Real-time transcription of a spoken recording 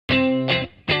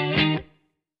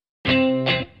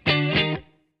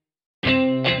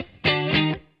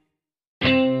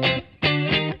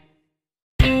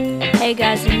Hey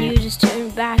guys, and you just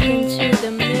tuned back into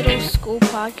the Middle School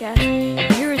Podcast.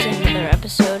 Here is another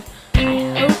episode.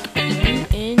 I hope you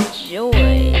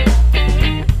enjoy.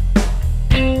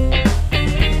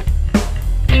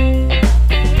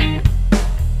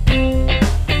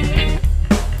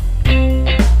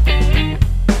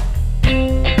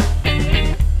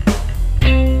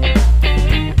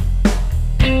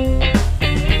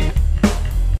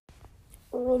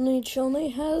 Ronnie Johnny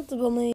has the bunny.